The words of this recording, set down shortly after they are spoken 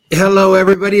Hello,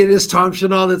 everybody. It is Tom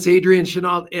Chenault. That's Adrian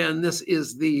Chenault, and this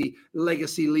is the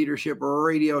Legacy Leadership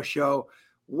Radio Show.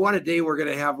 What a day we're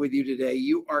going to have with you today.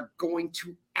 You are going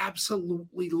to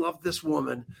absolutely love this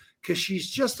woman because she's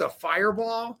just a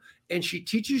fireball, and she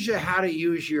teaches you how to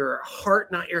use your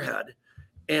heart, not your head.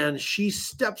 And she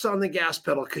steps on the gas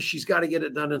pedal because she's got to get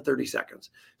it done in 30 seconds.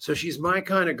 So she's my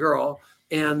kind of girl,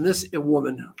 and this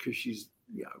woman, because she's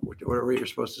whatever you're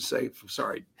supposed to say.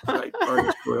 Sorry.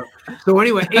 So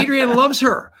anyway, Adrian loves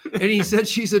her, and he said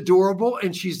she's adorable,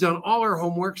 and she's done all her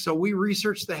homework. So we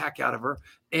researched the heck out of her,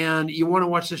 and you want to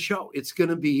watch the show. It's going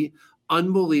to be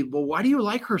unbelievable. Why do you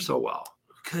like her so well?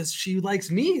 Because she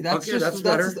likes me. That's She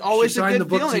always a signed good the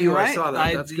book feeling, to you. right? I saw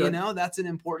that. That's good. That's an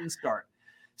important start.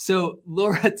 So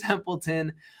Laura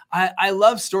Templeton, I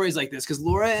love stories like this because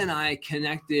Laura and I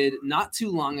connected not too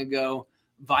long ago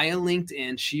via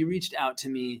LinkedIn. She reached out to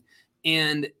me,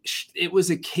 and it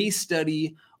was a case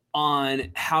study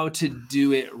on how to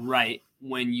do it right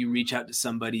when you reach out to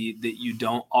somebody that you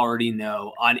don't already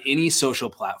know on any social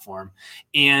platform.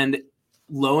 And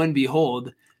lo and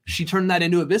behold, she turned that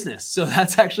into a business. So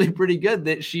that's actually pretty good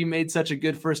that she made such a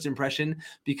good first impression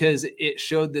because it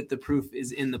showed that the proof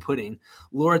is in the pudding.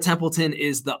 Laura Templeton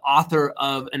is the author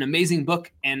of an amazing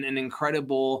book and an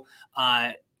incredible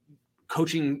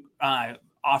coaching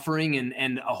offering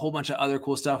and a whole bunch of other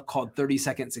cool stuff called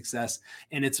 30-Second Success.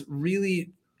 And it's really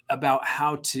about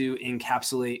how to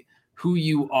encapsulate who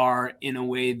you are in a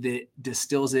way that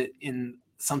distills it in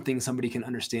something somebody can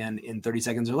understand in 30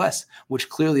 seconds or less, which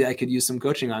clearly I could use some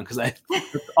coaching on because I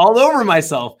all over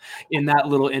myself in that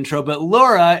little intro. But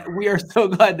Laura, we are so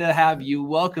glad to have you.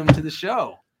 Welcome to the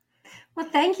show. Well,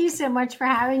 thank you so much for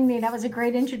having me. That was a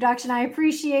great introduction. I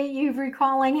appreciate you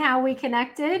recalling how we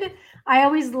connected. I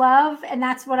always love, and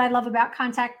that's what I love about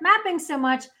contact mapping so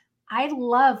much. I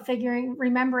love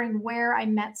remembering where I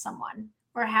met someone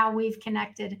or how we've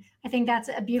connected. I think that's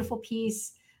a beautiful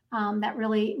piece that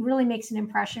really, really makes an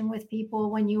impression with people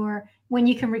when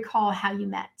you can recall how you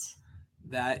met.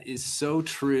 That is so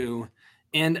true.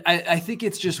 And I think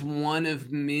it's just one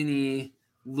of many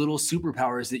little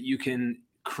superpowers that you can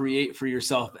create for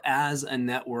yourself as a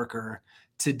networker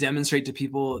to demonstrate to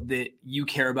people that you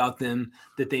care about them,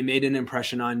 that they made an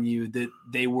impression on you, that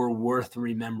they were worth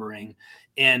remembering.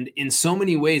 And in so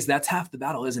many ways, that's half the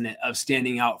battle, isn't it, of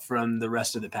standing out from the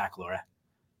rest of the pack, Laura?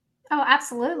 Oh,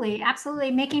 absolutely.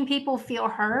 Absolutely. Making people feel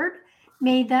heard,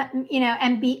 and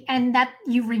that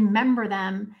you remember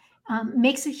them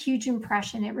makes a huge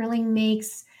impression. It really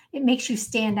makes you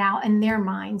stand out in their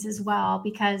minds as well,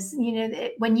 because,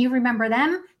 when you remember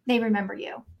them, they remember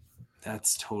you.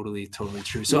 That's totally, totally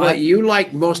true. So what you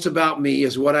like most about me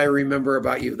is what I remember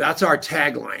about you. That's our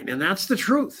tagline. And that's the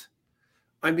truth.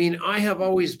 I mean, I have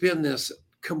always been this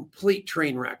complete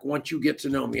train wreck. Once you get to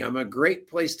know me, I'm a great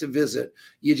place to visit.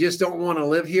 You just don't want to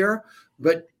live here,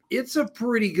 but it's a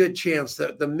pretty good chance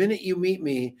that the minute you meet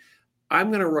me, I'm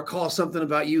going to recall something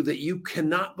about you that you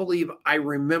cannot believe I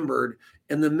remembered.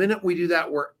 And the minute we do that,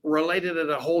 we're related at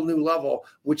a whole new level,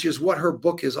 which is what her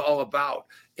book is all about.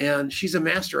 And she's a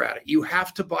master at it. You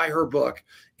have to buy her book.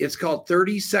 It's called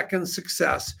 30-Second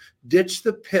Success. Ditch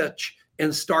the pitch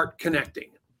and start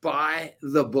connecting. Buy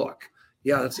the book.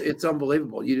 Yeah, it's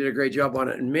unbelievable. You did a great job on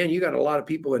it. And man, you got a lot of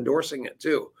people endorsing it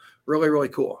too. Really, really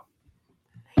cool.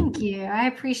 Thank you. I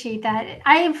appreciate that.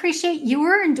 I appreciate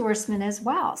your endorsement as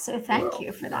well. So thank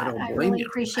you for that. I really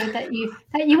appreciate that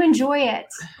you enjoy it.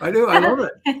 I do. I love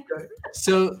it.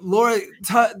 So Laura,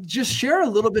 just share a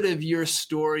little bit of your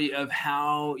story of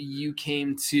how you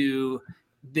came to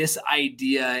this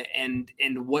idea and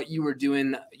what you were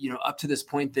doing, up to this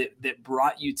point that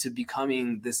brought you to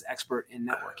becoming this expert in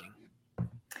networking.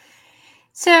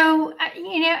 So,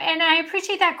 and I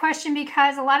appreciate that question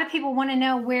because a lot of people want to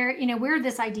know where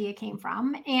this idea came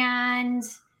from. And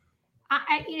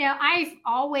I've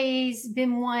always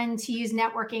been one to use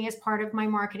networking as part of my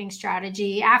marketing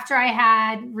strategy. After I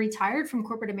had retired from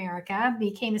corporate America,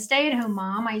 became a stay-at-home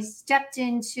mom, I stepped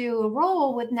into a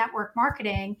role with network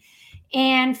marketing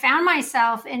and found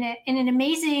myself in an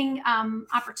amazing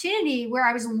opportunity where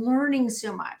I was learning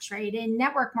so much, right? In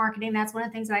network marketing, that's one of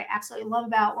the things that I absolutely love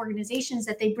about organizations,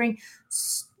 that they bring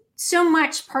so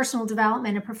much personal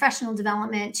development and professional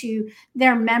development to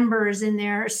their members and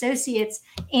their associates.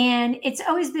 And it's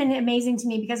always been amazing to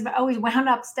me because I've always wound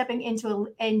up stepping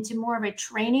into more of a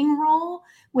training role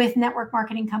with network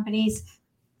marketing companies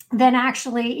than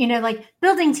actually, like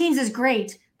building teams is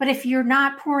great. But if you're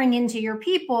not pouring into your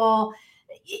people,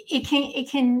 it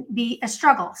can be a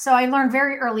struggle. So I learned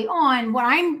very early on what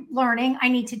I'm learning, I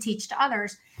need to teach to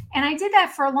others. And I did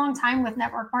that for a long time with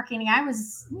network marketing. I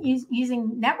was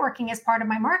using networking as part of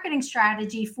my marketing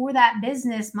strategy for that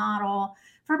business model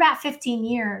for about 15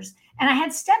 years. And I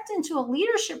had stepped into a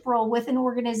leadership role with an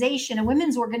organization, a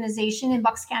women's organization in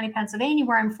Bucks County, Pennsylvania,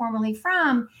 where I'm formerly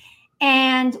from.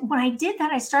 And when I did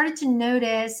that, I started to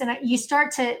notice, and you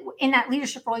start to, in that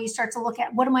leadership role, you start to look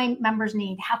at, what do my members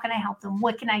need? How can I help them?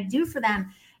 What can I do for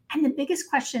them? And the biggest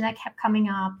question that kept coming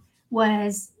up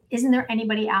was, isn't there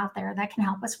anybody out there that can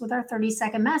help us with our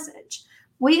 30-second message?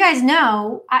 Well, you guys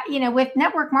know, with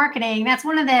network marketing, that's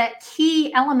one of the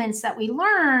key elements that we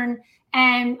learn.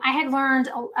 And I had learned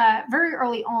very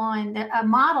early on a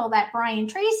model that Brian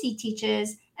Tracy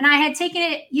teaches, and I had taken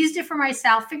it, used it for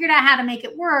myself, figured out how to make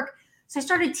it work. So I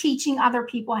started teaching other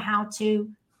people how to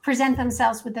present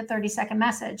themselves with the 30-second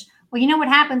message. Well, you know what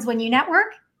happens when you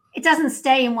network? It doesn't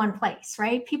stay in one place,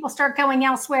 right? People start going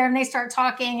elsewhere and they start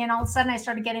talking, and all of a sudden I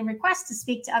started getting requests to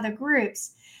speak to other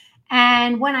groups.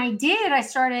 And when I did, I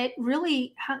started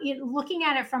really looking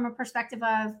at it from a perspective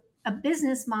of a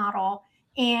business model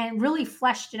and really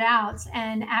fleshed it out.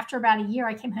 And after about a year,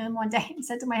 I came home one day and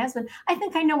said to my husband, I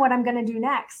think I know what I'm going to do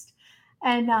next.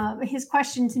 And his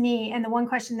question to me, and the one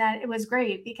question that it was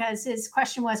great, because his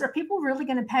question was, are people really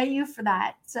going to pay you for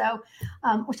that? So,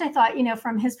 which I thought,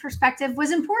 from his perspective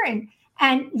was important.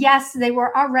 And yes, they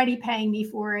were already paying me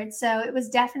for it. So it was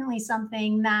definitely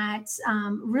something that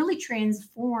really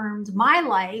transformed my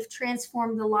life,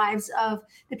 transformed the lives of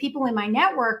the people in my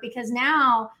network, because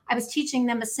now I was teaching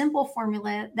them a simple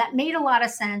formula that made a lot of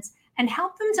sense and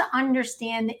helped them to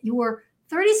understand that your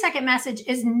 30-second message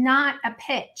is not a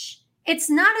pitch.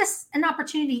 It's not an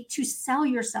opportunity to sell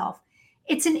yourself.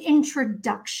 It's an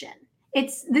introduction.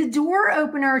 It's the door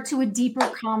opener to a deeper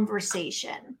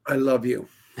conversation. I love you.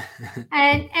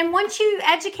 And once you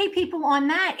educate people on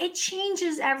that, it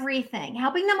changes everything,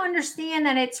 helping them understand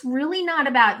that it's really not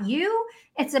about you.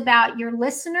 It's about your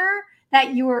listener,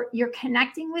 that you're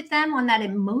connecting with them on that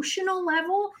emotional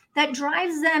level that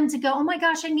drives them to go, oh my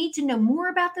gosh, I need to know more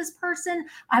about this person.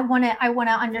 I want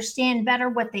to understand better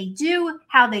what they do,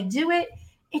 how they do it.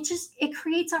 It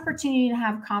creates opportunity to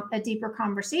have a deeper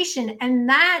conversation. And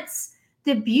that's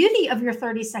the beauty of your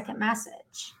 30-second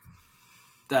message.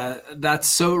 That's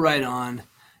so right on.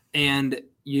 And,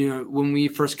 when we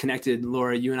first connected,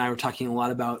 Laura, you and I were talking a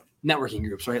lot about networking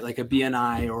groups, right? Like a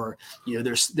BNI, or,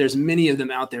 there's many of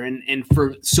them out there. And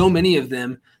for so many of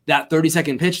them, that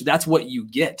 30-second pitch, that's what you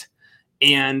get.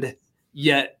 And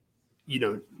yet,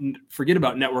 forget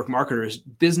about network marketers,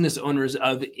 business owners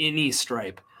of any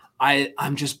stripe.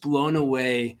 I'm just blown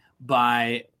away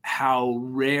by how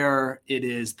rare it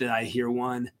is that I hear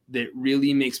one that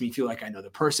really makes me feel like I know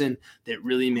the person, that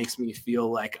really makes me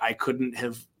feel like I couldn't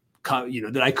have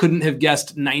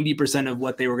guessed 90% of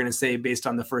what they were going to say based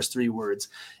on the first 3 words.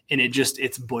 And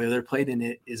it's boilerplate, and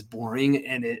it is boring,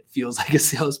 and it feels like a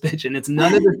sales pitch, and it's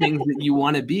none of the things that you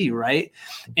want to be, right?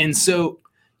 And so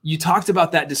you talked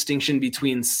about that distinction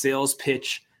between sales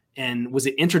pitch and, was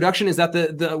it introduction? Is that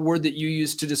the word that you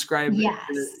used to describe? Yes.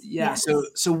 Yeah. Yes.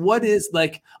 So what is,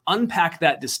 unpack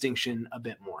that distinction a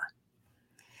bit more.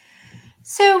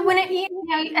 So when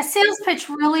a sales pitch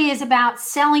really is about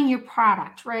selling your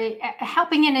product, right?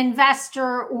 Helping an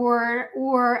investor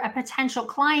or a potential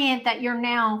client that you're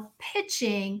now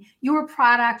pitching your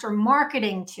product or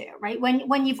marketing to, right?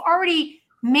 When you've already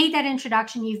made that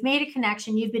introduction, you've made a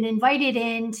connection, you've been invited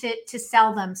in to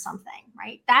sell them something,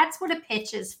 right? That's what a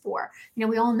pitch is for.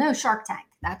 We all know Shark Tank,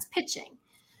 that's pitching.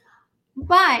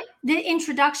 But the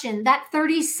introduction, that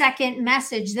 30-second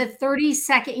message, the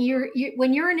 30-second,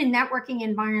 when you're in a networking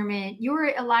environment,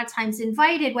 you're a lot of times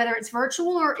invited, whether it's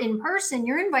virtual or in person,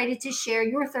 you're invited to share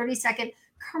your 30-second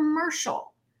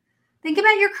commercial. Think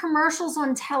about your commercials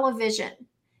on television.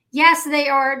 Yes, they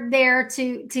are there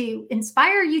to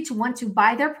inspire you to want to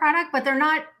buy their product, but they're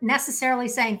not necessarily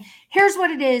saying, here's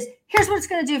what it is, here's what it's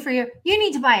going to do for you. You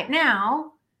need to buy it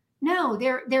now. No,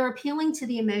 they're appealing to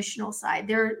the emotional side.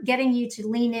 They're getting you to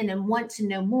lean in and want to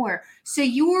know more. So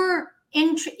your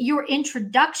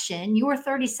introduction, your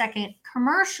 30-second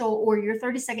commercial or your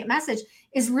 30-second message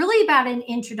is really about an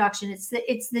introduction.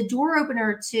 It's the door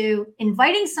opener to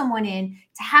inviting someone in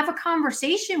to have a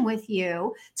conversation with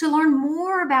you, to learn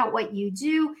more about what you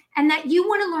do, and that you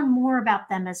want to learn more about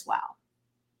them as well.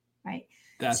 Right.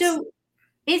 So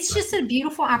it's just a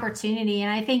beautiful opportunity.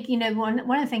 And I think, one of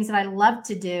the things that I love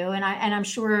to do, and I'm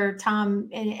sure Tom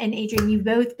and Adrian, you've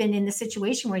both been in the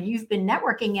situation where you've been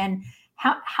networking, and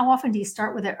how often do you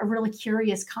start with a really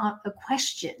curious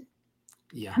question?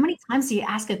 Yeah. How many times do you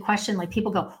ask a question like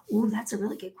people go, "Ooh, that's a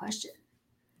really good question"?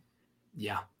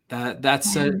 Yeah,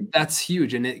 that's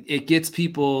huge. And it gets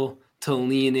people to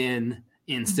lean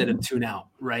instead of tune out,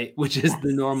 right? Which is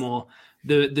the normal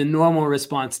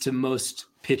response to most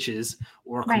pitches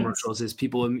or commercials is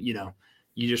people, you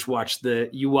just watch the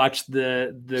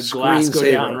glass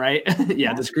go down, right?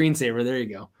 Yeah, the screensaver. There you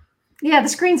go. Yeah, the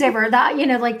screensaver. That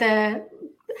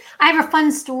I have a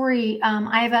fun story.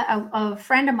 I have a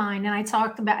friend of mine, and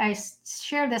I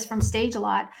share this from stage a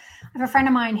lot. I have a friend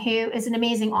of mine who is an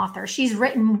amazing author. She's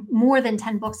written more than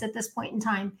 10 books at this point in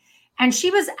time. And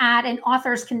she was at an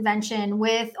author's convention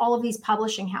with all of these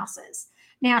publishing houses.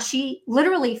 Now, she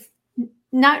literally,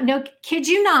 kid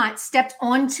you not, stepped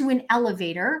onto an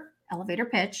elevator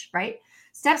pitch, right?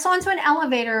 Steps onto an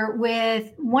elevator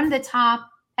with one of the top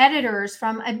editors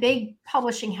from a big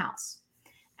publishing house.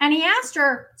 And he asked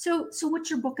her, so what's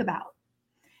your book about?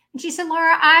 And she said,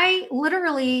 Laura, I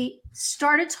literally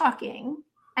started talking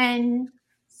and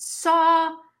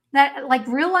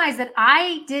realized that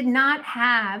I did not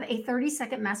have a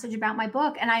 30-second message about my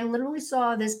book. And I literally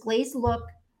saw this glazed look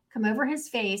come over his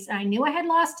face, and I knew I had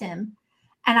lost him.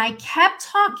 And I kept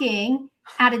talking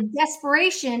out of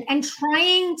desperation and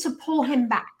trying to pull him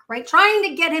back, right? Trying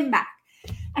to get him back.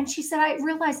 And she said, I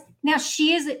realized now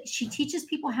she teaches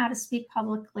people how to speak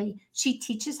publicly. She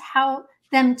teaches how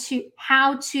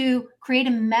to create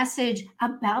a message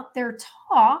about their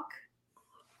talk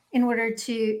in order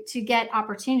to get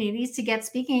opportunities, to get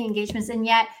speaking engagements. And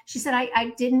yet she said,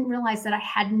 I didn't realize that I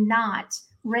had not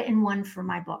written one for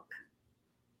my book.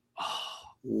 Oh,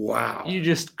 wow. You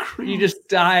just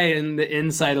die in the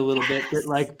inside a little bit. But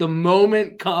like the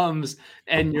moment comes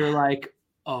and you're like,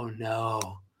 oh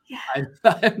no. Yeah.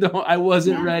 I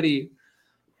wasn't ready.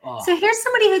 Oh. So here's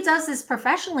somebody who does this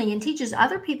professionally and teaches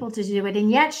other people to do it. And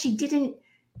yet she didn't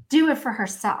do it for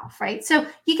herself, right? So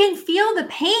you can feel the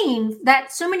pain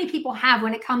that so many people have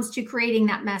when it comes to creating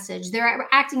that message. They're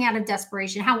acting out of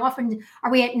desperation. How often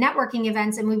are we at networking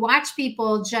events and we watch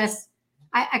people just,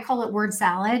 I call it word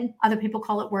salad. Other people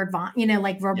call it word vomit,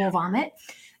 like verbal vomit.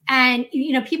 And,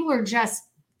 people are just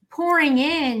pouring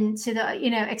in to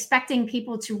the, expecting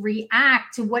people to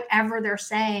react to whatever they're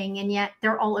saying. And yet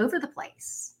they're all over the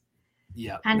place.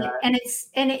 Yeah. And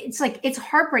it's like, it's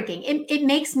heartbreaking. It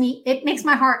makes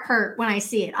my heart hurt when I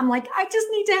see it. I'm like, I just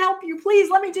need to help you. Please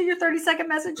let me do your 30-second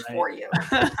message for you.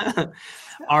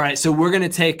 All right. So we're going to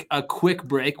take a quick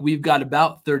break. We've got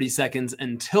about 30 seconds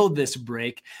until this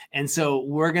break. And so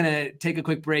we're going to take a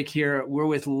quick break here. We're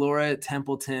with Laura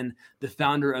Templeton, the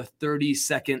founder of 30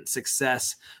 Second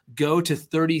Success. Go to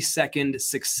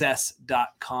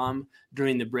 30secondsuccess.com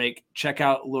during the break. Check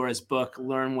out Laura's book,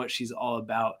 learn what she's all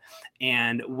about.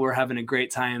 And we're having a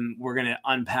great time. We're going to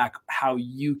unpack how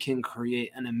you can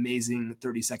create an amazing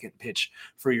 30-second pitch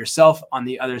for yourself on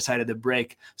the other side of the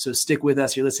break. So stick with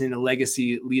us. You're listening to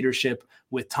Legacy Leadership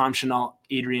with Tom Chenault,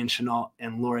 Adrian Chenault,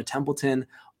 and Laura Templeton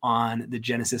on the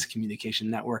Genesis Communication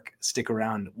Network. Stick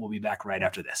around. We'll be back right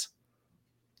after this.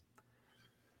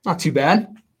 Not too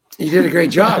bad. You did a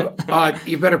great job.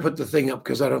 You better put the thing up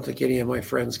because I don't think any of my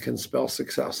friends can spell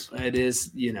success. It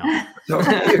is, So,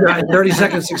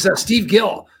 30-second success. Steve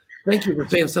Gill, thank you for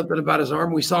saying something about his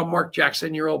arm. We saw Mark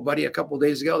Jackson, your old buddy, a couple of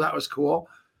days ago. That was cool.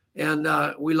 And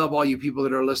we love all you people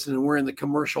that are listening. We're in the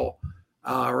commercial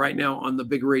right now on the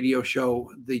big radio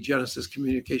show, the Genesis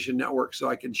Communication Network. So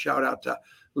I can shout out to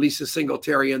Lisa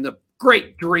Singletary and the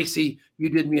great Gracie. You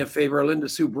did me a favor. Linda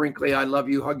Sue Brinkley, I love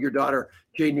you. Hug your daughter.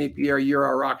 Jay Napier, you're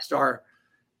our rock star.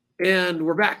 And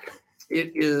we're back.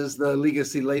 It is the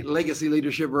Legacy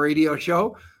Leadership Radio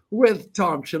Show with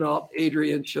Tom Chenault,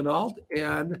 Adrian Chenault.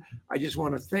 And I just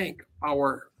want to thank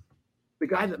the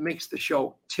guy that makes the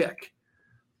show tick.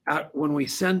 When we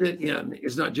send it in,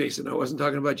 it's not Jason. I wasn't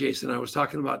talking about Jason. I was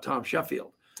talking about Tom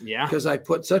Sheffield. Yeah. Because I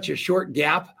put such a short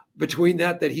gap between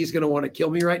that he's going to want to kill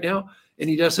me right now. And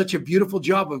he does such a beautiful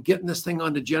job of getting this thing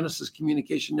onto Genesis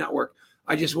Communication Network.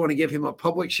 I just want to give him a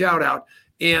public shout out.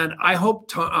 And I hope,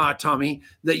 Tommy,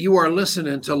 that you are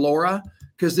listening to Laura,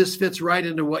 because this fits right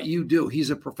into what you do. He's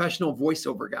a professional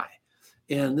voiceover guy.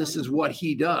 And this is what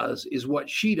he does, is what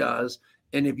she does.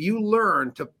 And if you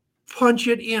learn to punch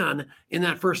it in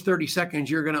that first 30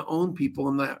 seconds, you're going to own people,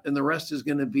 and the rest is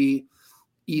going to be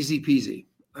easy peasy.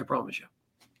 I promise you.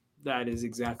 That is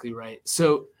exactly right.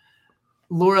 So,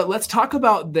 Laura, let's talk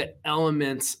about the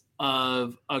elements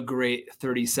of a great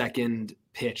 30-second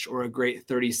pitch or a great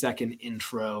 30-second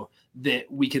intro that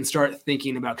we can start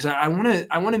thinking about. Because I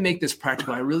want to make this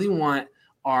practical. I really want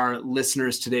our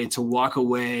listeners today to walk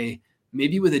away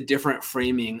maybe with a different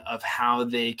framing of how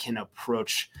they can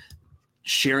approach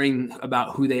sharing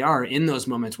about who they are in those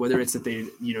moments, whether it's that they,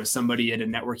 somebody at a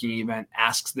networking event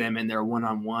asks them in their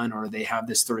one-on-one, or they have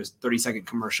this 30-second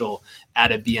commercial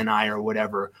at a BNI or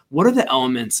whatever. What are the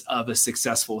elements of a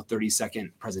successful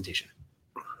 30-second presentation?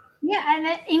 Yeah.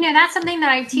 And, that's something that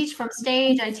I teach from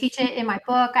stage. I teach it in my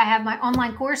book. I have my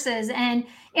online courses, and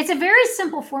it's a very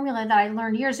simple formula that I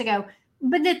learned years ago.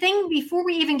 But the thing, before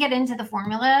we even get into the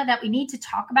formula, that we need to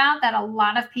talk about, that a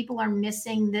lot of people are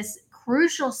missing this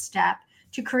crucial step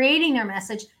to creating their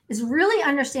message, is really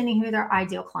understanding who their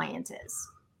ideal client is.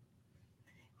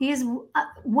 Because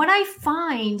what I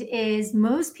find is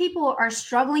most people are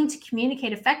struggling to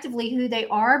communicate effectively who they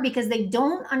are because they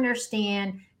don't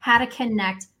understand how to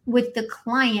connect with the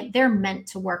client they're meant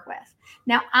to work with.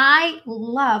 Now, I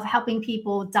love helping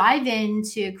people dive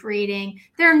into creating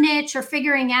their niche or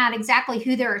figuring out exactly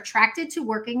who they're attracted to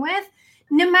working with,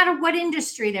 no matter what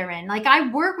industry they're in. Like, I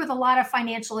work with a lot of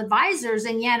financial advisors,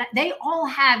 and yet they all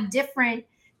have different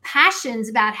passions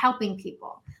about helping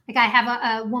people. Like, I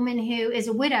have a woman who is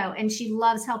a widow, and she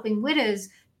loves helping widows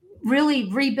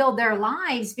really rebuild their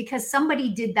lives because somebody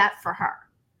did that for her.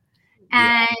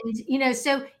 And,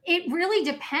 so it really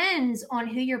depends on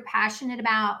who you're passionate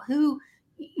about, who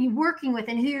you're working with,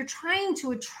 and who you're trying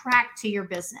to attract to your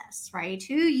business, right?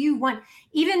 Who you want,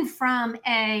 even from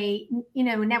a,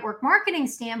 network marketing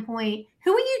standpoint,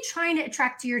 who are you trying to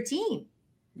attract to your team?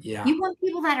 Yeah. You want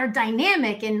people that are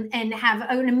dynamic and have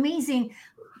an amazing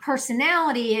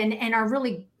personality and are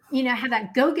really, have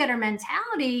that go-getter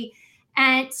mentality.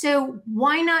 And so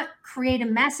why not create a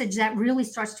message that really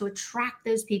starts to attract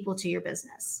those people to your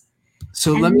business?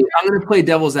 So I'm going to play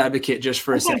devil's advocate just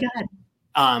for a second.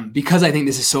 Because I think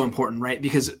this is so important, right?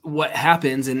 Because what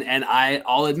happens, and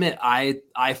I'll admit,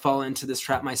 I fall into this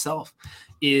trap myself,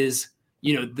 is,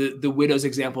 the widow's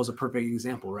example is a perfect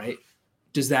example, right?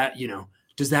 Does that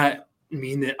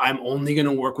mean that I'm only going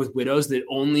to work with widows, that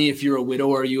only if you're a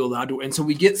widow are you allowed to? And so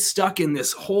we get stuck in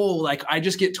this whole, I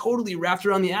just get totally wrapped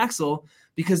around the axle,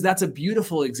 because that's a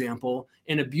beautiful example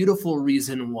and a beautiful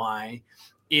reason why.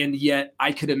 And yet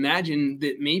I could imagine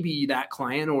that maybe that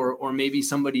client or maybe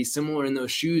somebody similar in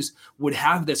those shoes would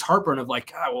have this heartburn of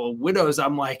widows,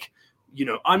 I'm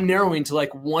I'm narrowing to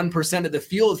 1% of the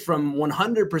field from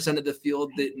 100% of the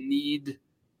field that need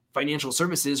financial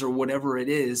services or whatever it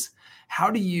is. How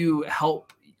do you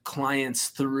help clients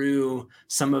through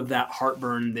some of that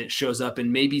heartburn that shows up,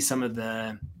 and maybe some of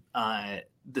the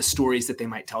stories that they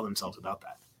might tell themselves about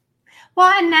that? Well,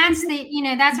 and that's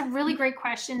that's a really great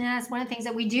question. And that's one of the things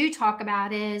that we do talk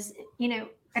about is,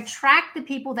 attract the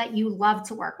people that you love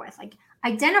to work with. Like,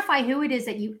 identify who it is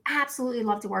that you absolutely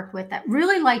love to work with, that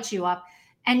really lights you up,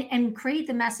 and create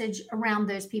the message around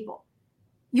those people.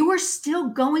 You are still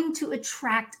going to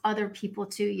attract other people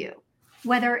to you,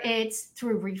 whether it's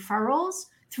through referrals,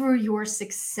 through your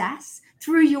success,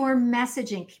 through your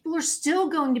messaging. People are still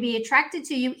going to be attracted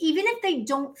to you, even if they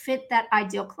don't fit that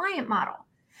ideal client model.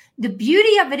 The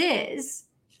beauty of it is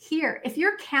here, if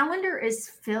your calendar is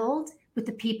filled with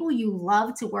the people you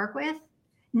love to work with,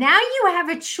 now you have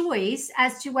a choice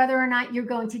as to whether or not you're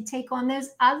going to take on those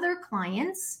other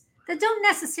clients that don't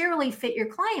necessarily fit your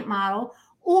client model,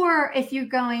 or if you're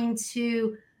going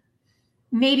to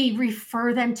maybe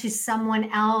refer them to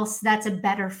someone else that's a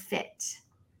better fit.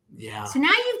 Yeah. So now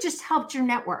you've just helped your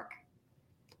network.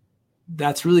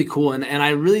 That's really cool. And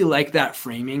I really like that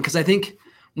framing, because I think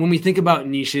when we think about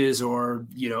niches or,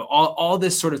 all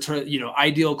this sort of,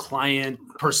 ideal client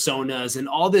personas and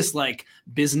all this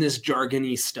business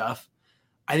jargony stuff,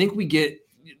 I think we get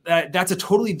that's a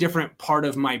totally different part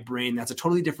of my brain. That's a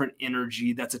totally different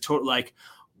energy. That's a total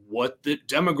what the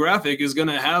demographic is going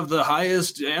to have the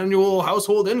highest annual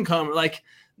household income.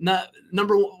 Not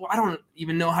number one, I don't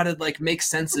even know how to make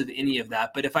sense of any of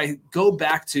that. But if I go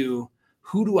back to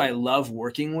who do I love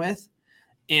working with,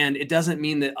 and it doesn't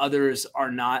mean that others are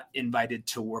not invited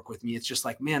to work with me. It's just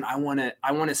man, I want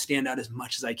to stand out as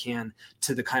much as I can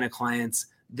to the kind of clients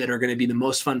that are going to be the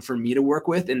most fun for me to work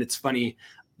with. And it's funny,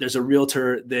 there's a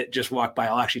realtor that just walked by.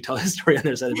 I'll actually tell his story on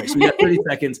their side of the break. So we got 30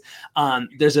 seconds.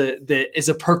 That is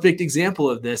a perfect example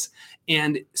of this.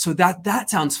 And so that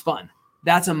sounds fun.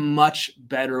 That's a much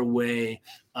better way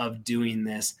of doing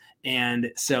this.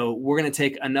 And so we're going to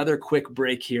take another quick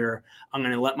break here. I'm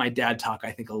going to let my dad talk,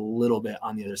 I think, a little bit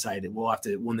on the other side.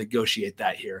 We'll negotiate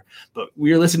that here. But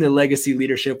we are listening to Legacy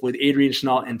Leadership with Adrian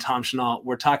Chenault and Tom Chenault.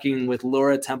 We're talking with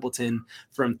Laura Templeton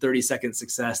from 30 Second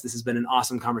Success. This has been an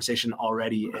awesome conversation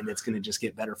already, and it's going to just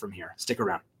get better from here. Stick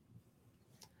around.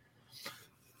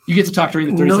 You get to talk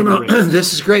during the 30 second break.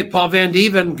 This is great. Paul Van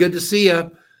Dieven, good to see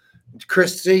you.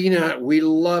 Christina, we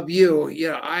love you.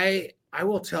 Yeah, I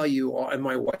will tell you, and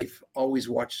my wife always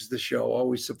watches the show,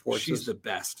 always supports us. She's the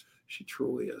best. She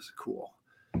truly is cool.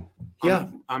 Yeah,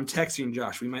 I'm texting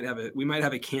Josh. We might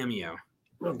have a cameo.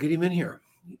 Well, get him in here.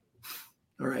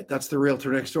 All right, that's the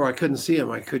realtor next door. I couldn't see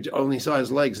him. I only saw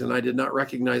his legs, and I did not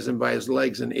recognize him by his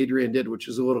legs. And Adrian did, which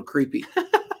is a little creepy.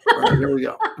 All right, here we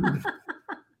go.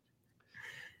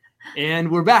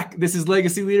 And we're back. This is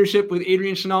Legacy Leadership with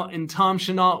Adrian Chenault and Tom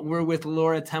Chenault. We're with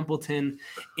Laura Templeton.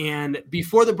 And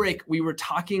before the break, we were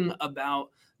talking about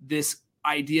this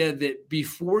idea that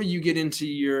before you get into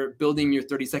your building your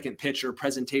 30-second pitch or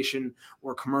presentation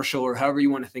or commercial or however you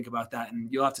want to think about that,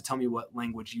 and you'll have to tell me what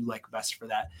language you like best for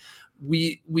that,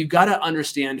 we've got to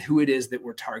understand who it is that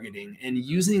we're targeting, and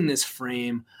using this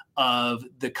frame of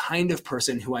the kind of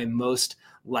person who I most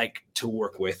like to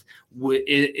work with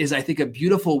is, I think, a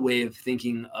beautiful way of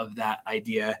thinking of that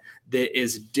idea that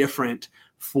is different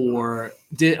a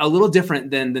little different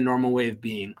than the normal way of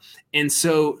being. And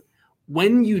so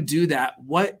when you do that,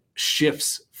 what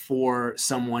shifts for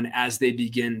someone as they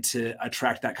begin to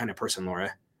attract that kind of person,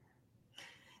 Laura?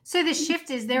 So the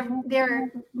shift is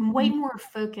they're way more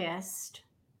focused,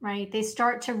 right? They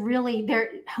start to really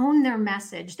hone their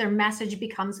message. Their message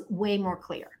becomes way more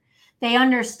clear. They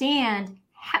understand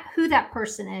who that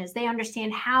person is. They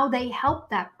understand how they help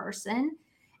that person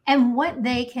and what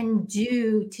they can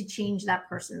do to change that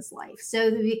person's life.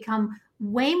 So they become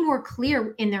way more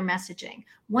clear in their messaging.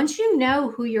 Once you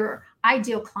know who your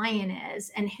ideal client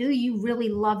is and who you really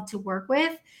love to work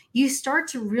with, you start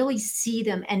to really see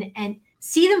them and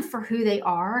see them for who they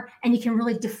are. And you can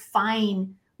really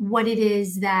define what it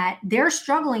is that they're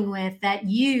struggling with that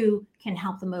you can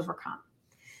help them overcome.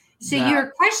 So your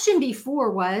question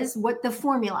before was what the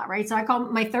formula, right? So I call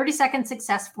my 30-second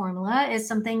success formula is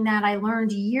something that I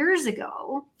learned years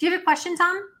ago. Do you have a question,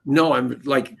 Tom? No, I'm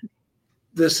like,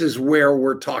 this is where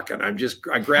we're talking.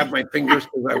 I grabbed my fingers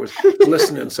because I was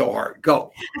listening so hard.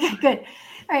 Go. Okay, good.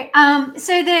 All right.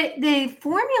 So the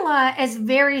formula is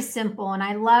very simple, and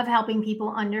I love helping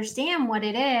people understand what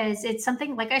it is. It's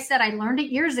something, like I said, I learned it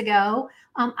years ago.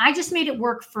 I just made it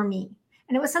work for me.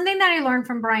 And it was something that I learned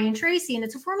from Brian Tracy, and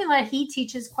it's a formula he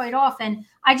teaches quite often.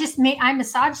 I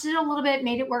massaged it a little bit,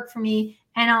 made it work for me,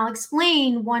 and I'll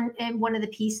explain one of the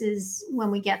pieces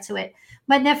when we get to it.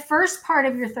 But the first part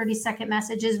of your 30-second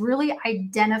message is really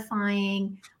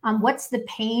identifying what's the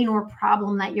pain or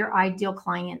problem that your ideal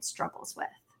client struggles with.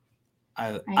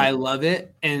 I love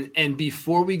it. And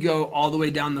before we go all the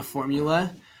way down the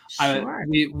formula, sure.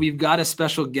 We've got a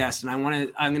special guest, and I'm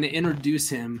going to introduce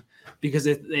him, because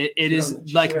it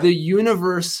is like the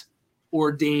universe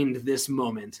ordained this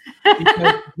moment.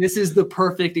 Because this is the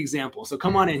perfect example. So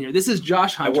come on in here. This is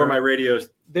Josh Hunter. I wore my radio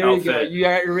There outfit. You go. You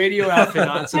got your radio outfit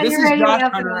on. So this is Josh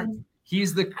Hunter.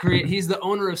 He's the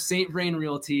owner of St. Vrain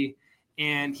Realty,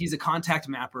 and he's a contact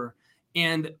mapper.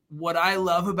 And what I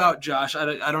love about Josh,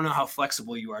 I don't know how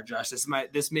flexible you are, Josh.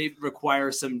 This may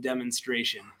require some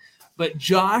demonstration, but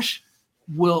Josh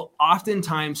will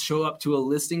oftentimes show up to a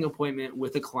listing appointment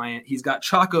with a client. He's got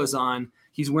chacos on.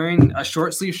 He's wearing a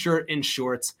short sleeve shirt and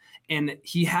shorts, and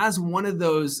he has one of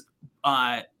those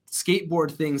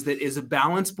skateboard things that is a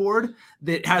balance board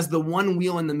that has the one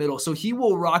wheel in the middle. So he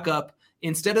will rock up,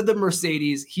 instead of the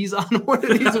Mercedes, he's on one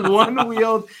of these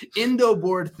one-wheeled Indo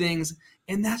board things,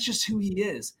 and that's just who he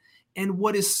is. And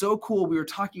what is so cool, we were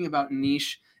talking about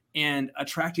niche and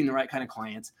attracting the right kind of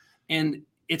clients, and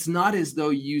it's not as though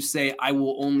you say, I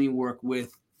will only work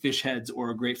with fish heads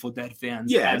or Grateful Dead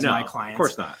fans as my clients. Of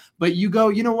course not. But you go,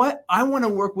 you know what? I want to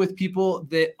work with people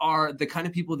that are the kind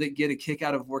of people that get a kick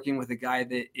out of working with a guy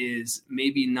that is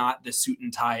maybe not the suit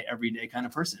and tie everyday kind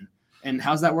of person. And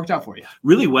how's that worked out for you?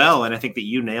 Really well. And I think that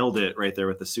you nailed it right there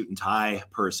with the suit and tie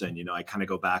person. You know, I kind of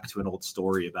go back to an old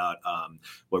story about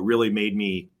what really made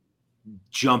me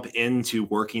jump into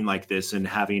working like this and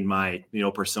having my,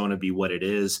 persona be what it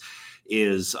is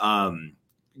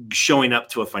showing up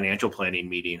to a financial planning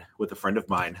meeting with a friend of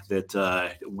mine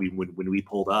that when we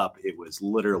pulled up, it was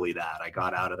literally that. I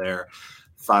got out of there,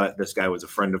 thought this guy was a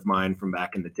friend of mine from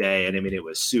back in the day. And I mean, it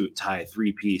was suit, tie,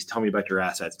 3-piece. Tell me about your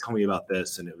assets. Tell me about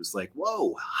this. And it was like,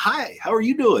 whoa, hi, how are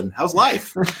you doing? How's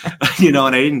life? And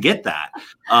I didn't get that.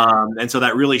 And so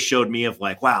that really showed me of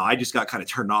like, wow, I just got kind of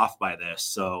turned off by this.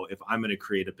 So if I'm going to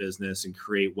create a business and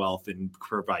create wealth and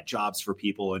provide jobs for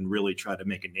people and really try to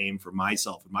make a name for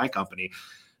myself and my company,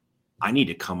 I need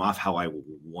to come off how I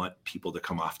want people to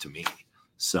come off to me.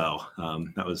 So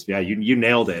that was, you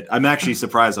nailed it. I'm actually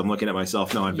surprised. I'm looking at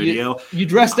myself now on video. You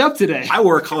dressed up today. I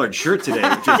wore a colored shirt today.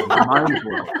 Just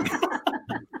mind-blowing.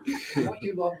 What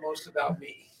you love most about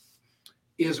me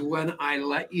is when I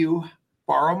let you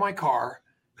borrow my car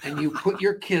and you put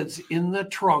your kids in the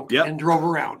trunk Yep. and drove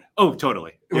around. Oh,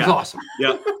 totally. It was awesome.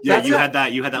 Yeah. That's You it. had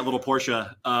that little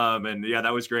Porsche. And yeah,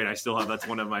 that was great. I still have, that's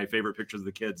one of my favorite pictures of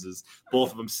the kids is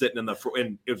both of them sitting in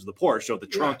and it was the Porsche. So the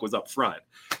trunk was up front.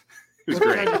 It was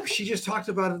great. And she just talked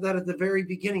about that at the very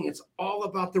beginning. It's all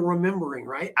about the remembering,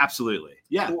 right? Absolutely.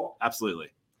 Yeah, Cool. absolutely.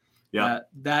 Yeah.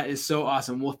 That is so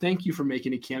awesome. Well, thank you for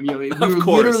making a cameo. We Of were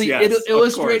course, literally yes, of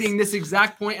illustrating course. this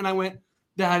exact point, and I went,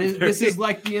 this is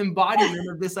like the embodiment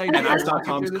of this idea. And I saw Walking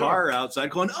Tom's through the door. car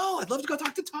outside going, oh, I'd love to go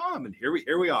talk to Tom. And here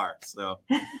we are. So,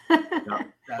 yeah. That's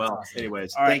Well, awesome.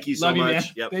 anyways, All right. thank you so Love much. man.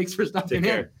 Yep. Thanks for stopping Take in.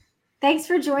 care. Thanks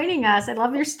for joining us. I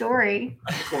love your story.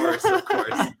 Of course, of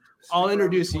course. I'll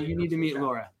introduce you. You need to meet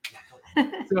Laura.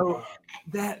 So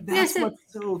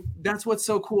that's what's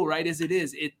so cool, right?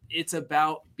 It's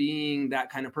about being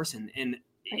that kind of person. And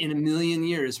in a million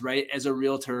years, right, as a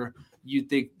realtor, you'd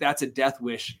think that's a death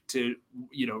wish to,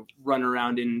 run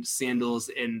around in sandals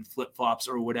and flip-flops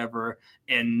or whatever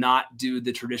and not do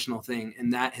the traditional thing.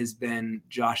 And that has been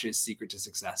Josh's secret to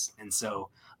success. And so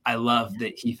I love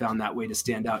that he found that way to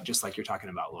stand out, just like you're talking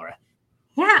about, Laura.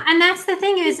 Yeah. And that's the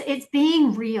thing is it's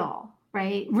being real,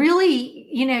 right? Really,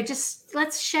 just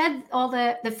let's shed all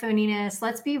the phoniness.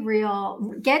 Let's be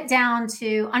real, get down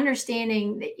to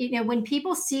understanding that, when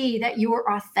people see that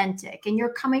you're authentic and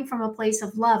you're coming from a place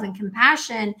of love and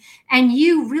compassion and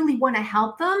you really want to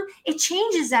help them, it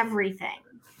changes everything.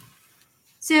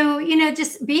 So,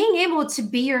 just being able to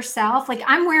be yourself, like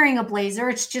I'm wearing a blazer.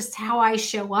 It's just how I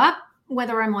show up,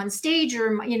 whether I'm on stage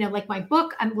or, like my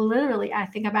book, I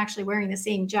think I'm actually wearing the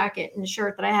same jacket and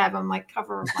shirt that I have on my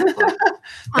cover of my book.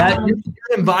 You're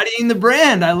embodying the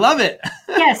brand. I love it.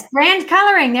 Yes, brand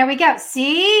coloring. There we go.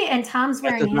 See? And Tom's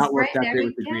wearing his not work brand. that There great we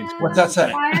with the green go. screen. What's that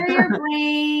say? Hire your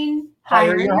brain.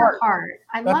 Hire your heart.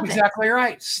 I That's love exactly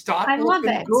right. Stop I love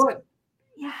looking it. good. it.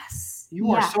 Yes.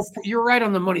 You're right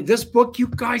on the money. This book, you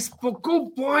guys,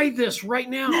 go buy this right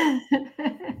now.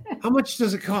 How much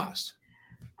does it cost?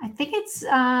 I think it's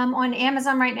on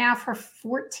Amazon right now for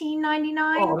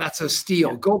 $14.99. Oh, that's a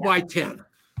steal. Go buy 10.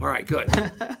 All right, good.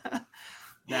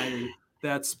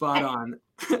 That's spot on.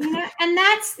 And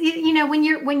that's when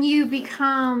you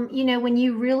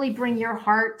really bring your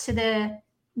heart to the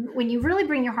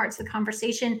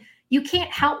conversation, you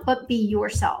can't help but be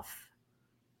yourself.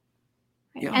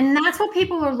 Yeah. And that's what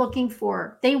people are looking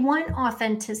for. They want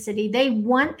authenticity. They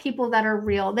want people that are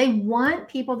real. They want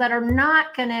people that are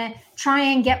not going to try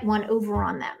and get one over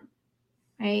on them,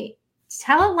 right?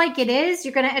 Tell it like it is.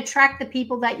 You're going to attract the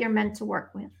people that you're meant to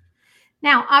work with.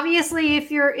 Now, obviously,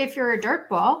 if you're a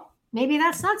dirtball, maybe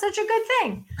that's not such a good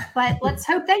thing, but let's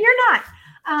hope that you're not.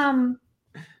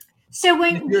 So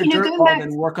when if you're a going back,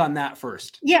 then work on that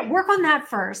first. Yeah, work on that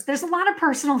first. There's a lot of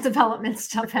personal development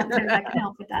stuff out there that can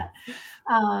help with that.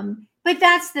 But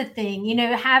that's the thing,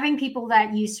 having people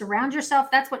that you surround yourself.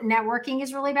 That's what networking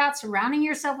is really about. Surrounding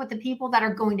yourself with the people that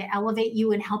are going to elevate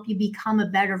you and help you become a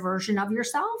better version of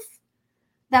yourself.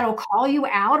 That'll call you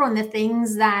out on the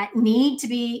things that need to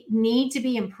be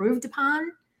improved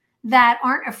upon, that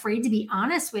aren't afraid to be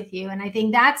honest with you. And I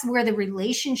think that's where the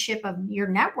relationship of your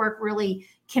network really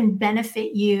can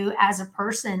benefit you as a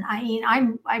person. I mean,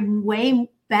 I'm way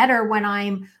better when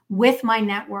I'm with my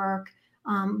network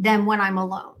than when I'm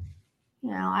alone.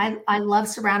 I love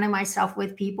surrounding myself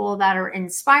with people that are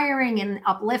inspiring and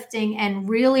uplifting and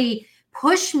really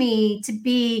push me to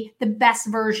be the best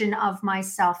version of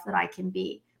myself that I can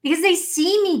be, because they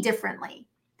see me differently.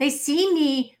 They see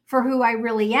me for who I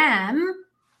really am,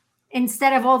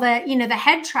 instead of all the, the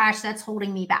head trash that's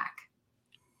holding me back.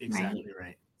 Exactly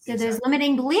right. So those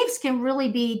limiting beliefs can really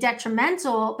be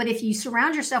detrimental, but if you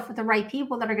surround yourself with the right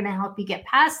people that are going to help you get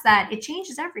past that, it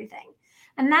changes everything.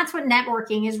 And that's what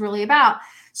networking is really about.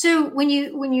 So when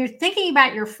you're thinking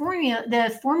about your formula,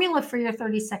 the formula for your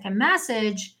 30-second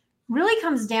message really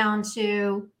comes down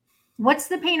to what's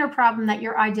the pain or problem that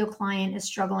your ideal client is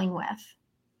struggling with?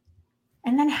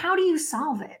 And then how do you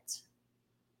solve it?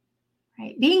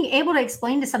 Right? Being able to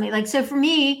explain to somebody, so for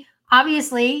me,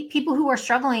 obviously, people who are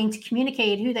struggling to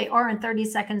communicate who they are in 30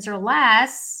 seconds or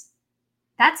less,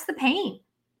 that's the pain,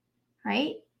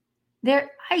 right?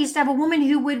 I used to have a woman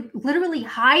who would literally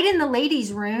hide in the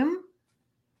ladies' room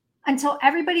until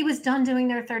everybody was done doing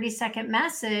their 30-second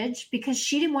message because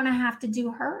she didn't want to have to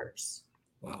do hers.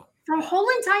 Wow. For a whole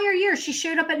entire year, she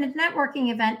showed up at a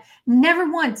networking event,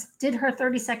 never once did her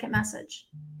 30-second message.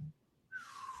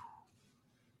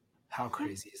 How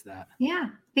crazy is that? Yeah,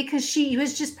 because she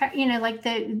was just,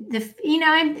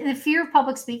 the fear of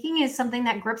public speaking is something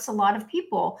that grips a lot of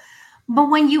people. But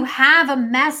when you have a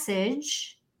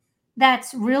message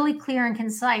that's really clear and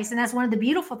concise. And that's one of the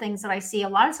beautiful things that I see a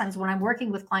lot of times when I'm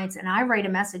working with clients and I write a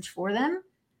message for them.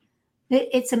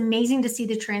 It's amazing to see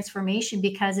the transformation,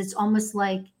 because it's almost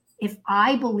like if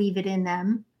I believe it in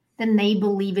them, then they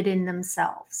believe it in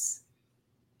themselves.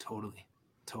 Totally.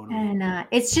 And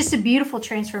it's just a beautiful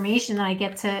transformation that I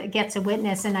get to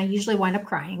witness, and I usually wind up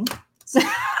crying, so,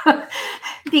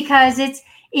 because it's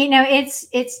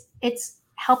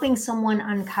helping someone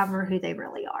uncover who they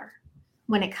really are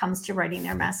when it comes to writing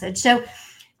their message. So,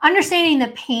 understanding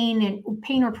the pain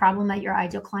or problem that your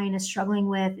ideal client is struggling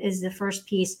with is the first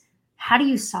piece. How do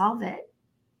you solve it?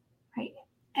 Right.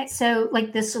 So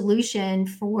like the solution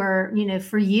for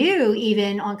you,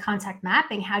 even on contact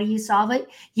mapping, how do you solve it?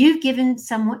 You've given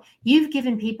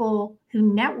people who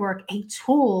network a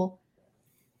tool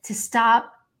to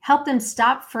help them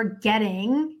stop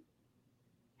forgetting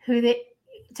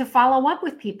to follow up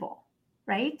with people,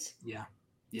 right? Yeah.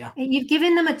 And you've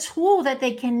given them a tool that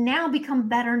they can now become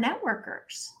better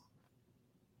networkers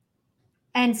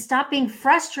and stop being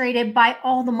frustrated by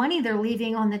all the money they're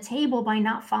leaving on the table by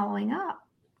not following up.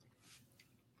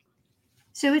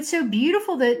 So it's so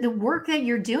beautiful, the work that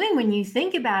you're doing when you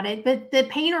think about it. But the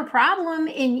pain or problem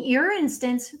in your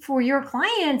instance for your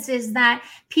clients is that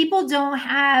people don't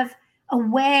have a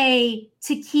way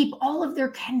to keep all of their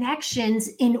connections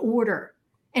in order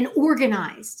and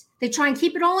organized. They try and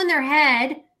keep it all in their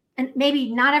head. And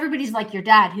maybe not everybody's like your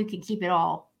dad who can keep it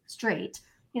all straight,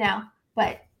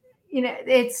 but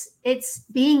it's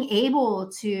being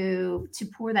able to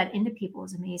pour that into people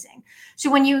is amazing. So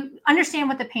when you understand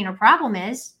what the pain or problem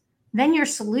is, then your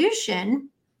solution,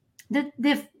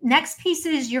 the next piece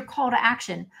is your call to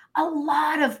action. A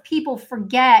lot of people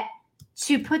forget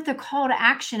to put the call to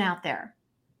action out there.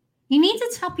 You need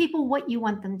to tell people what you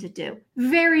want them to do.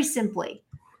 Very simply,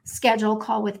 schedule a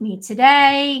call with me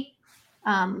today,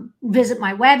 visit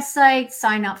my website,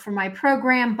 sign up for my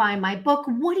program, buy my book.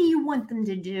 What do you want them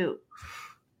to do?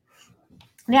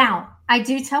 Now, I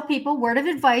do tell people, word of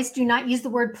advice, do not use the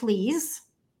word please,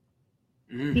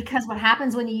 because what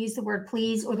happens when you use the word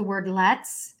please or the word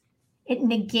let's, it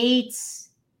negates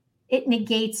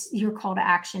your call to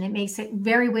action. It makes it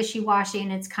very wishy-washy,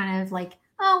 and it's kind of like,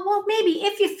 oh, well, maybe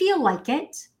if you feel like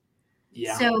it.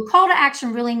 Yeah. So call to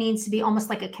action really needs to be almost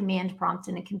like a command prompt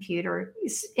in a computer,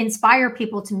 inspire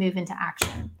people to move into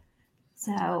action.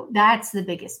 So that's the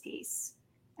biggest piece.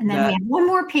 And then we have one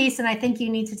more piece, and I think you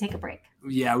need to take a break.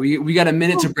 Yeah, we got a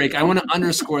minute to break. I want to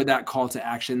underscore that call to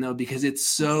action, though, because it's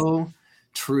so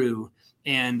true.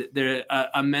 And there,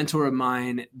 a mentor of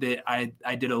mine that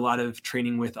I did a lot of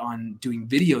training with on doing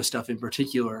video stuff in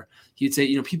particular, he'd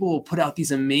say, people will put out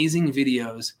these amazing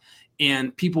videos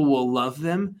and people will love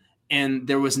them. And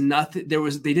they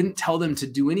didn't tell them to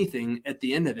do anything at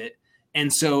the end of it.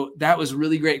 And so that was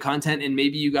really great content. And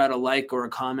maybe you got a like or a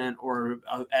comment or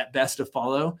at best a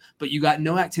follow, but you got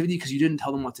no activity because you didn't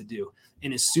tell them what to do.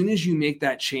 And as soon as you make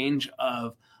that change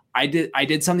of, I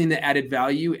did something that added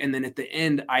value, and then at the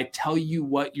end, I tell you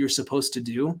what you're supposed to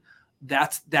do,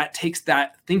 that takes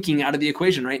that thinking out of the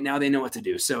equation. Right now, they know what to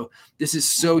do. So this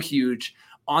is so huge.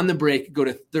 On the break, go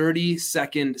to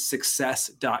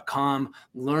 30secondsuccess.com.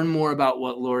 Learn more about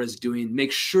what Laura's doing.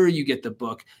 Make sure you get the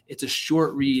book. It's a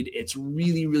short read. It's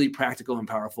really, really practical and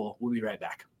powerful. We'll be right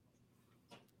back.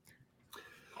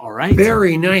 All right.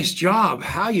 Very nice job.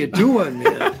 How you doing,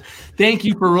 man? Thank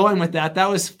you for rolling with that. That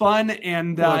was fun.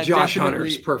 And Josh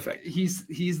Hunter's perfect. He's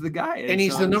the guy. And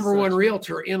he's the number one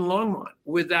realtor in Longmont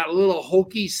with that little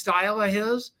hokey style of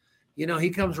his. He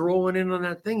comes rolling in on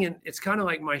that thing, and it's kind of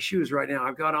like my shoes right now.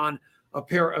 I've got on a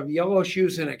pair of yellow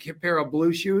shoes and a pair of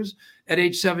blue shoes at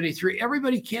age 73.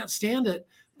 Everybody can't stand it,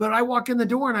 but I walk in the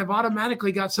door and I've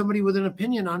automatically got somebody with an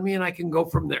opinion on me, and I can go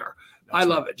from there. I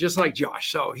love it, just like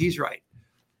Josh. So he's right.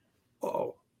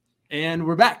 Oh, and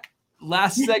we're back.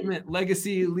 Last segment,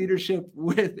 Legacy Leadership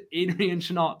with Adrian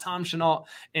Chenault, Tom Chenault,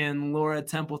 and Laura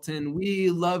Templeton.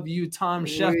 We love you, Tom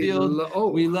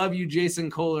Sheffield. We love you, Jason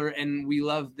Kohler, and we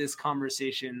love this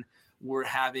conversation we're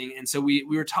having. And so we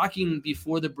were talking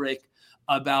before the break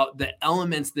about the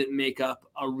elements that make up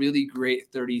a really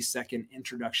great 30-second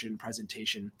introduction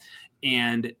presentation.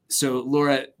 And so,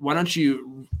 Laura, why don't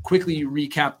you quickly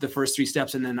recap the first 3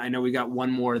 steps, and then I know we got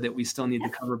one more that we still need to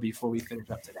cover before we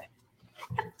finish up today.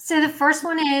 So the first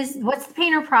one is, what's the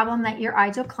pain or problem that your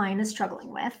ideal client is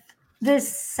struggling with? The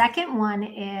second one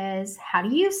is, how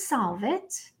do you solve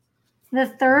it? The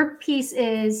third piece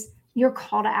is your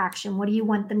call to action. What do you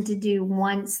want them to do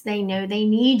once they know they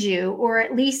need you, or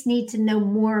at least need to know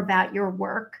more about your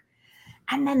work?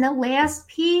 And then the last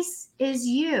piece is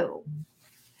you,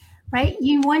 right?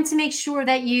 You want to make sure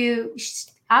that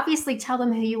obviously tell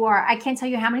them who you are. I can't tell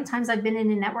you how many times I've been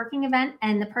in a networking event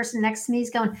and the person next to me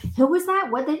is going, who was that?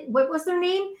 What was their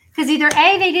name? Because either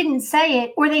A, they didn't say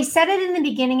it, or they said it in the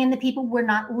beginning and the people were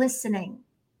not listening.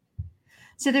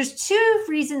 So there's two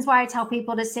reasons why I tell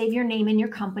people to save your name and your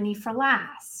company for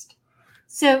last.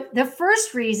 So the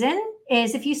first reason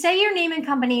is if you say your name and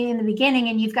company in the beginning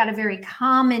and you've got a very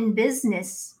common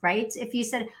business, right? If you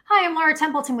said, hi, I'm Laura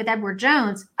Templeton with Edward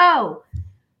Jones. Oh,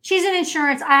 she's in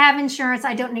insurance. I have insurance.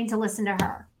 I don't need to listen to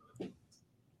her.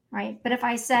 Right. But if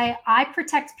I say I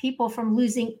protect people from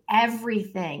losing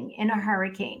everything in a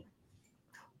hurricane,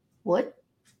 what?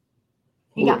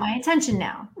 You got my attention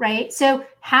now, right? So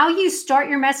how you start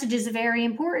your message is very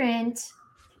important.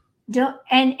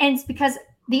 And it's because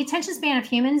the attention span of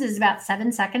humans is about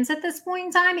 7 seconds at this point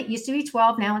in time. It used to be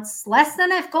 12. Now it's less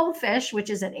than a goldfish, which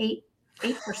is at 8%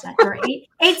 or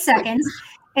 8 seconds.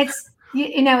 It's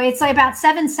it's like about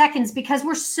 7 seconds because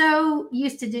we're so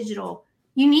used to digital.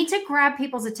 You need to grab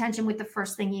people's attention with the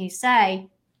first thing you say.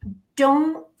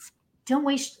 Don't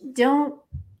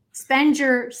spend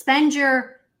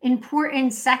your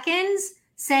important seconds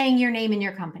saying your name and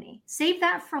your company. Save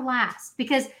that for last,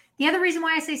 because the other reason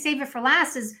why I say save it for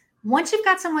last is once you've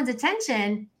got someone's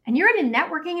attention and you're in a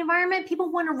networking environment,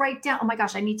 people want to write down, oh my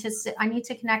gosh, I need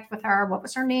to connect with her. What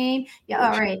was her name?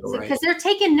 Yeah. All right. Because they're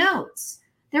taking notes.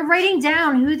 They're writing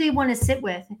down who they want to sit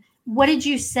with. What did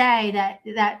you say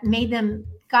that made them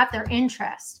got their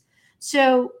interest?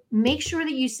 So make sure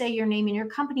that you say your name and your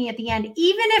company at the end,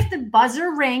 even if the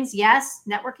buzzer rings. Yes,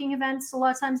 networking events a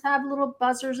lot of times have little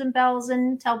buzzers and bells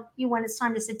and tell you when it's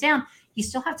time to sit down. You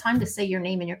still have time to say your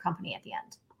name and your company at the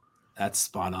end. That's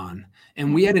spot on.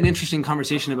 And we had an interesting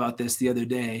conversation about this the other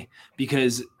day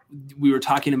because we were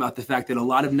talking about the fact that a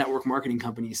lot of network marketing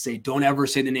companies say, don't ever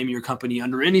say the name of your company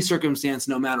under any circumstance,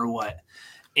 no matter what.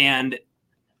 And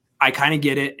I kind of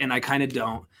get it and I kind of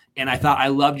don't. And I thought I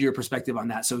loved your perspective on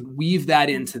that. So weave that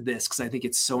into this because I think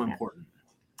it's so important.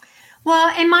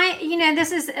 Well,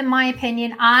 this is in my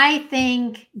opinion. I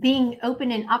think being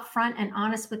open and upfront and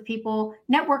honest with people,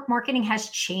 network marketing has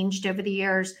changed over the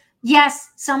years.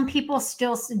 Yes, some people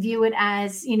still view it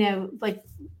as,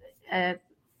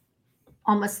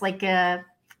 almost like a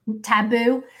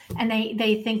taboo. And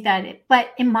they think that but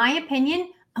in my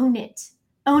opinion, own it.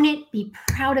 Own it, be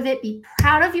proud of it, be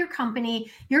proud of your company.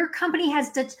 Your company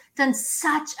has done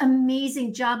such an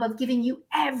amazing job of giving you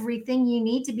everything you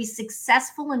need to be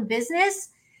successful in business.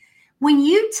 When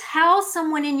you tell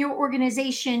someone in your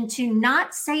organization to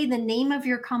not say the name of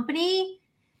your company,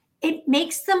 it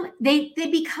makes them, they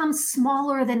become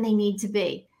smaller than they need to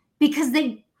be because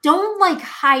they don't like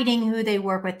hiding who they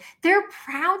work with. They're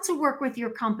proud to work with your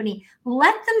company.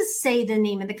 Let them say the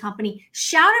name of the company.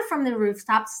 Shout it from the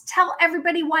rooftops. Tell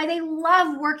everybody why they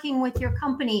love working with your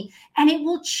company. And it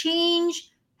will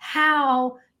change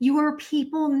how your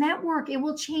people network. It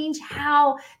will change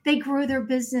how they grow their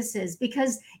businesses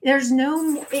because there's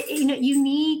you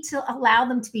need to allow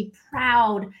them to be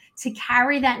proud to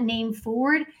carry that name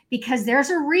forward because there's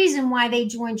a reason why they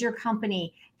joined your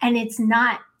company and it's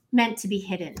not meant to be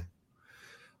hidden.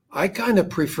 I kind of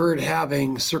preferred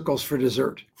having circles for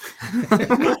dessert.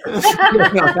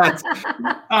 That's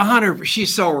 100%.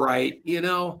 She's so right,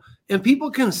 and people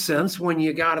can sense when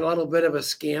you got a little bit of a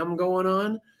scam going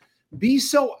on. Be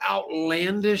so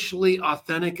outlandishly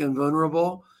authentic and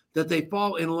vulnerable that they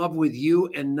fall in love with you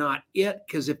and not it.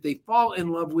 Because if they fall in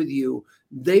love with you,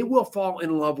 they will fall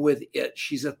in love with it.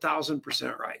 She's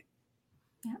 1,000% right.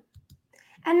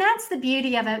 And that's the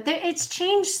beauty of it. It's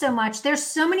changed so much. There's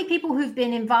so many people who've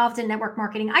been involved in network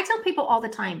marketing. I tell people all the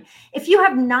time, if you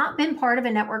have not been part of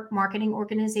a network marketing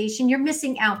organization, you're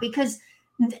missing out because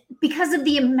of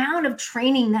the amount of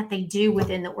training that they do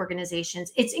within the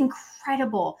organizations. It's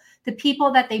incredible. The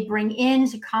people that they bring in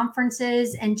to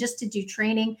conferences and just to do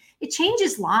training, it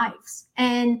changes lives.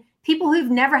 And people who've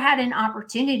never had an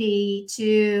opportunity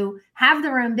to have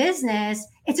their own business,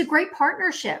 it's a great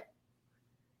partnership.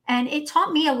 And it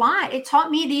taught me a lot. It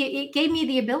gave me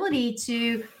the ability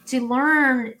to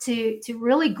learn, to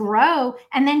really grow,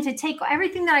 and then to take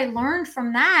everything that I learned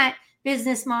from that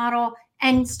business model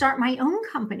and start my own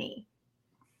company.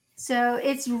 So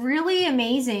it's really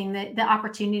amazing that the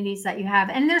opportunities that you have.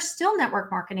 And there's still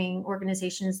network marketing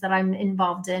organizations that I'm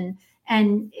involved in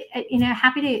and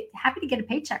happy to get a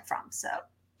paycheck from. So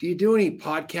do you do any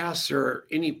podcasts or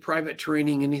any private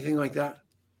training, anything like that?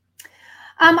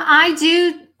 I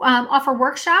do offer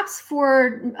workshops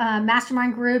for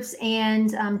mastermind groups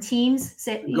and teams.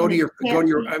 Go to your.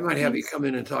 I might have you come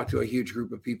in and talk to a huge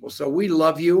group of people. So we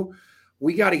love you.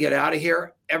 We got to get out of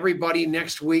here. Everybody,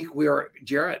 next week we are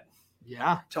Jarrett.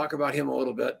 Yeah. Talk about him a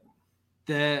little bit.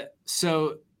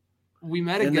 So we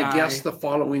met a And guy the guest the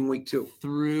following week too.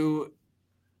 Who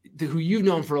you've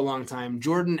known for a long time.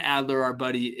 Jordan Adler, our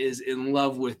buddy, is in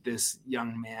love with this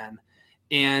young man.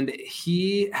 And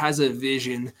he has a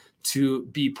vision to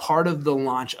be part of the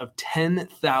launch of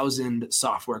 10,000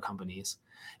 software companies.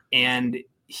 And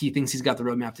he thinks he's got the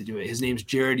roadmap to do it. His name's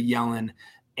Jared Yellen,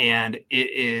 and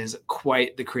it is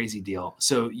quite the crazy deal.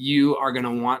 So you are going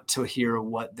to want to hear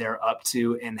what they're up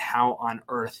to and how on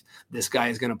earth this guy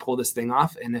is going to pull this thing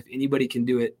off. And if anybody can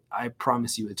do it, I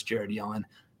promise you it's Jared Yellen.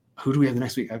 Who do we have the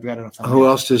next week? I've got it off the top. Who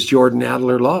else does Jordan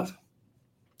Adler love?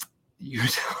 You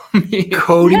tell me.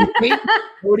 Cody Bateman.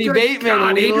 Cody Bateman.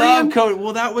 God, We Adrian. love Cody.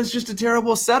 Well, that was just a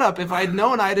terrible setup. If I'd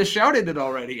known, I'd have shouted it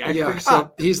already. I forgot.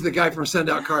 So he's the guy from Send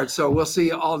Out Cards. So we'll see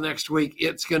you all next week.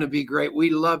 It's going to be great.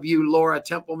 We love you, Laura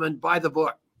Templeman. Buy the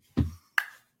book.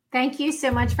 Thank you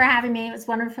so much for having me. It was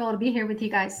wonderful to be here with you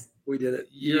guys. We did it.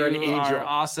 You're an angel.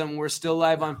 Awesome. We're still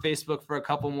live on Facebook for a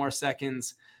couple more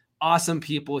seconds. Awesome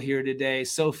people here today.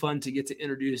 So fun to get to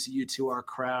introduce you to our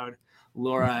crowd,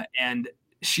 Laura. And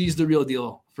she's the real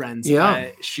deal, friends.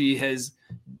 Yeah. She has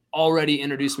already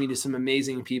introduced me to some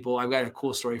amazing people. I've got a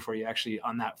cool story for you actually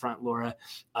on that front, Laura,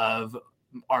 of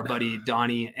our buddy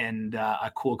Donnie and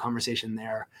a cool conversation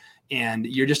there. And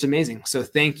you're just amazing. So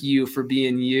thank you for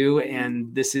being you.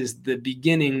 And this is the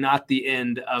beginning, not the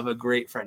end of a great friendship.